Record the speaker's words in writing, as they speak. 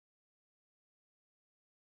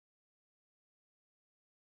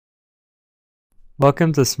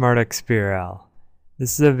Welcome to SmartXBRL.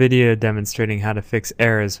 This is a video demonstrating how to fix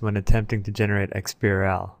errors when attempting to generate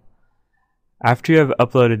XBRL. After you have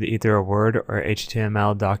uploaded either a Word or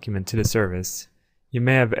HTML document to the service, you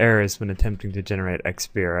may have errors when attempting to generate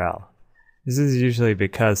XBRL. This is usually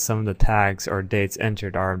because some of the tags or dates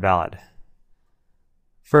entered are invalid.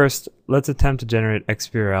 First, let's attempt to generate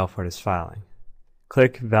XBRL for this filing.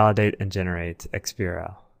 Click Validate and Generate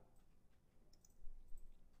XBRL.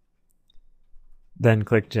 Then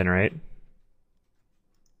click Generate.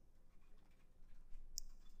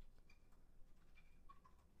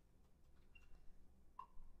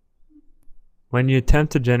 When you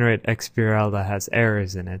attempt to generate XBRL that has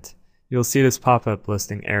errors in it, you'll see this pop-up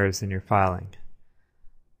listing errors in your filing.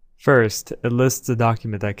 First, it lists the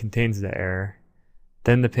document that contains the error,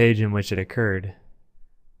 then the page in which it occurred,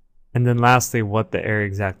 and then lastly what the error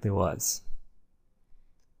exactly was.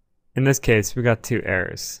 In this case, we got two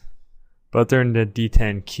errors. Both are in the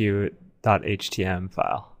d10q.htm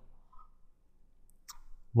file.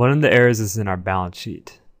 One of the errors is in our balance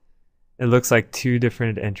sheet. It looks like two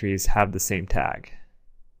different entries have the same tag.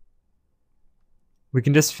 We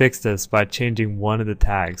can just fix this by changing one of the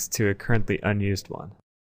tags to a currently unused one.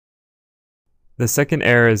 The second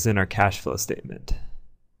error is in our cash flow statement,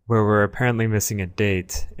 where we're apparently missing a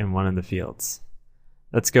date in one of the fields.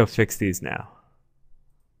 Let's go fix these now.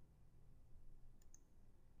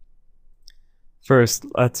 First,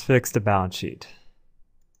 let's fix the balance sheet.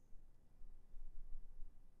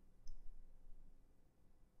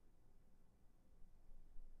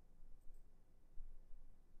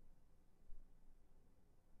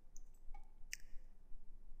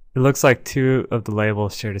 It looks like two of the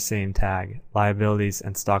labels share the same tag, liabilities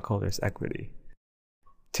and stockholders' equity.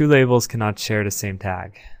 Two labels cannot share the same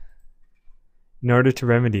tag. In order to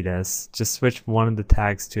remedy this, just switch one of the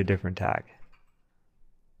tags to a different tag.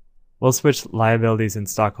 We'll switch liabilities and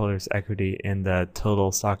stockholders' equity in the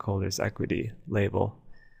total stockholders' equity label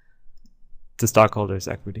to stockholders'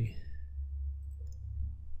 equity.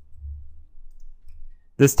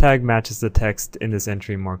 This tag matches the text in this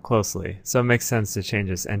entry more closely, so it makes sense to change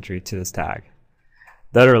this entry to this tag.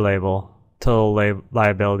 The other label, total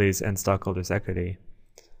liabilities and stockholders' equity,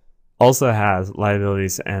 also has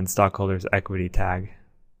liabilities and stockholders' equity tag,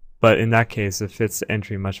 but in that case it fits the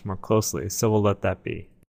entry much more closely, so we'll let that be.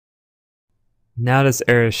 Now this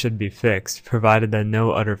error should be fixed, provided that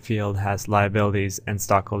no other field has liabilities and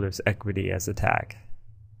stockholders' equity as a tag.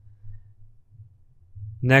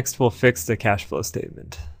 Next, we'll fix the cash flow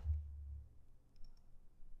statement.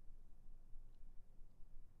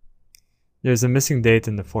 There's a missing date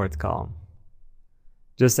in the fourth column.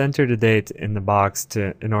 Just enter the date in the box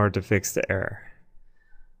in order to fix the error.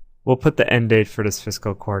 We'll put the end date for this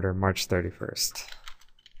fiscal quarter, March 31st.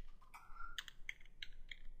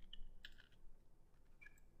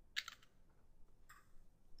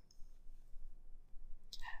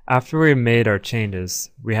 After we made our changes,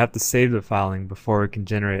 we have to save the filing before we can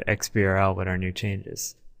generate XBRL with our new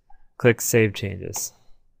changes. Click Save Changes.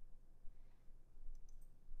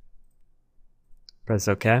 Press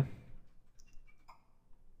OK.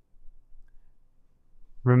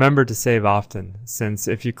 Remember to save often, since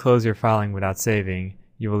if you close your filing without saving,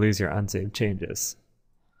 you will lose your unsaved changes.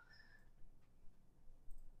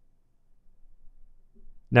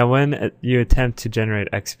 Now when you attempt to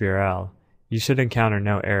generate XBRL, you should encounter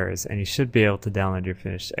no errors, and you should be able to download your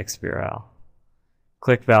finished XBRL.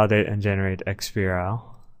 Click Validate and Generate XBRL.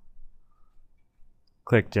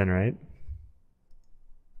 Click Generate.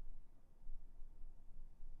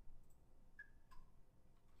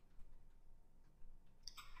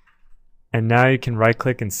 And now you can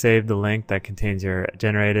right-click and save the link that contains your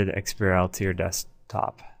generated XBRL to your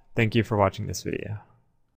desktop. Thank you for watching this video.